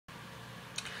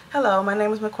Hello, my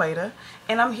name is Mequeda,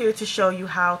 and I'm here to show you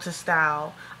how to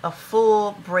style a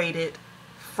full braided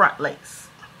front lace.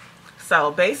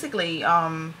 So basically,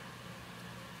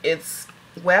 it's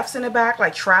wefts in the back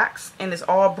like tracks, and it's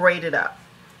all braided up,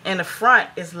 and the front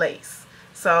is lace.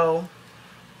 So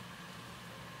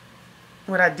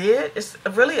what I did is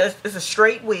it's a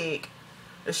straight wig,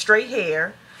 a straight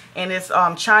hair, and it's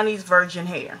Chinese virgin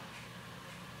hair.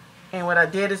 And what I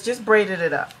did is just braided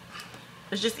it up.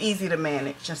 It's just easy to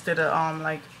manage instead of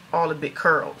like all the big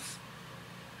curls.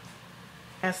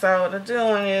 And so what I'm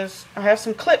doing is I have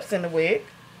some clips in the wig,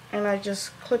 and I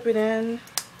just clip it in.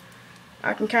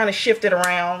 I can kind of shift it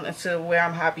around until where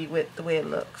I'm happy with the way it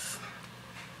looks.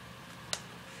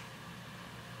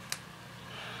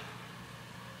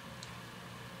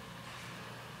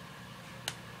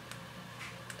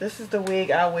 This is the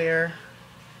wig I wear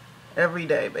every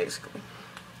day, basically.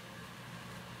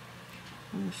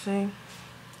 Let me see.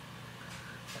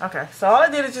 Okay, so all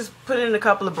I did is just put it in a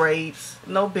couple of braids.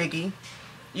 No biggie.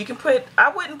 You can put, I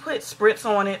wouldn't put spritz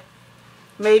on it.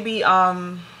 Maybe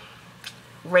Razak.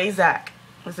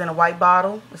 It's in a white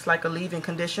bottle. It's like a leave-in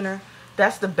conditioner.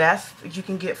 That's the best you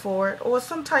can get for it. Or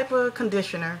some type of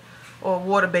conditioner or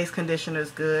water-based conditioner is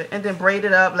good. And then braid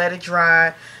it up, let it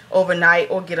dry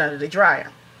overnight, or get under the dryer.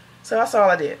 So that's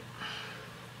all I did.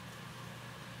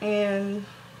 And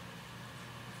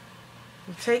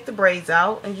you take the braids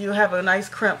out and you have a nice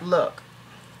crimped look.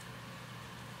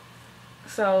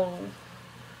 So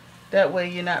that way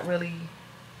you're not really,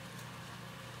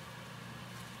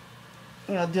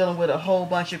 dealing with a whole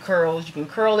bunch of curls. You can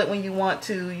curl it when you want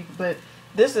to, but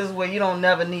this is where you don't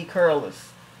never need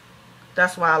curlers.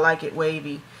 That's why I like it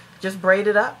wavy. Just braid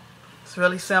it up. It's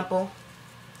really simple.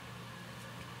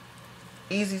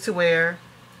 Easy to wear.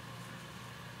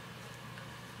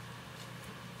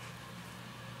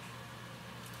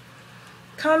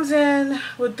 Comes in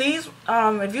with these,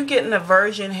 if you're getting a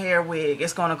virgin hair wig,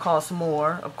 it's going to cost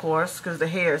more, of course, because the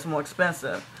hair is more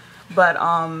expensive. But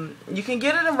you can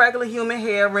get it in regular human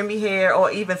hair, Remy hair, or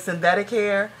even synthetic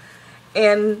hair.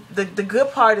 And the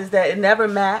good part is that it never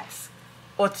mats,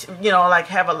 or like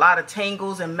have a lot of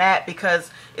tangles and mat, because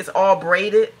it's all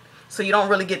braided. So you don't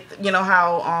really get,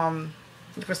 how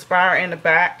you perspire in the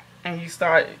back and you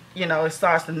start, it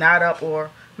starts to knot up or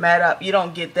mat up. You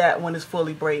don't get that when it's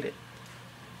fully braided.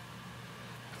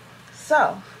 So,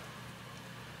 I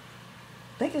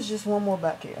think it's just one more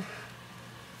back here.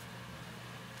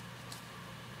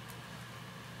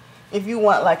 If you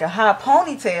want like a high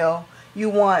ponytail, you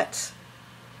want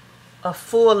a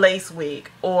full lace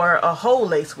wig or a whole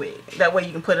lace wig. That way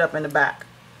you can put it up in the back.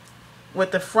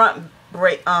 With the front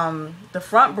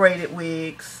braided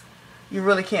wigs, you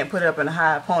really can't put it up in a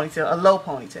high ponytail, a low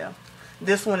ponytail.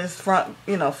 This one is front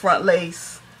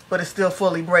lace, but it's still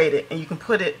fully braided, and you can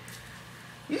put it.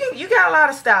 You got a lot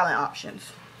of styling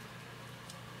options.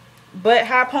 But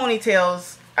high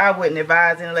ponytails, I wouldn't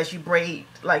advise it unless you braid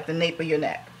like the nape of your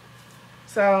neck.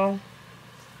 So,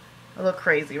 I look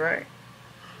crazy, right?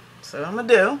 So what I'm going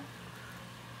to do,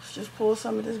 let's just pull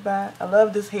some of this back. I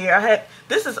love this hair.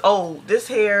 This is old. This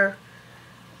hair,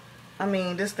 I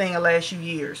mean, this thing will last you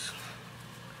years.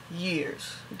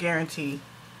 Years, guaranteed.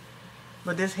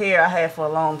 But this hair I had for a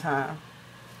long time.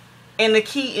 And the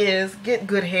key is get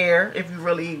good hair if you're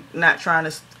really not trying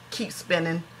to keep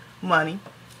spending money.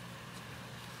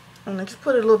 And I just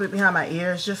put it a little bit behind my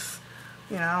ears. Just,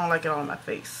 I don't like it all on my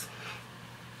face.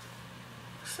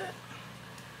 That's it.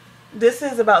 This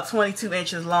is about 22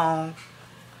 inches long.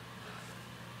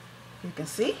 You can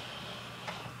see.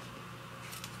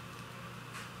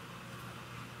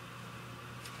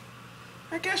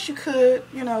 I guess you could,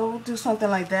 do something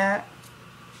like that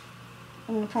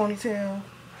on the ponytail.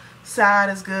 Side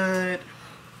is good,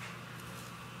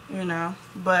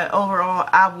 but overall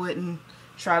I wouldn't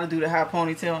try to do the high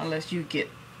ponytail unless you get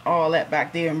all that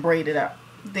back there and braid it out.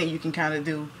 Then you can kind of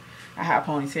do a high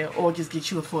ponytail, or just get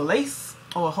you a full lace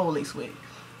or a whole lace wig.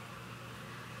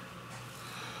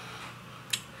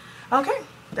 Okay,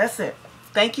 that's it.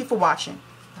 Thank you for watching.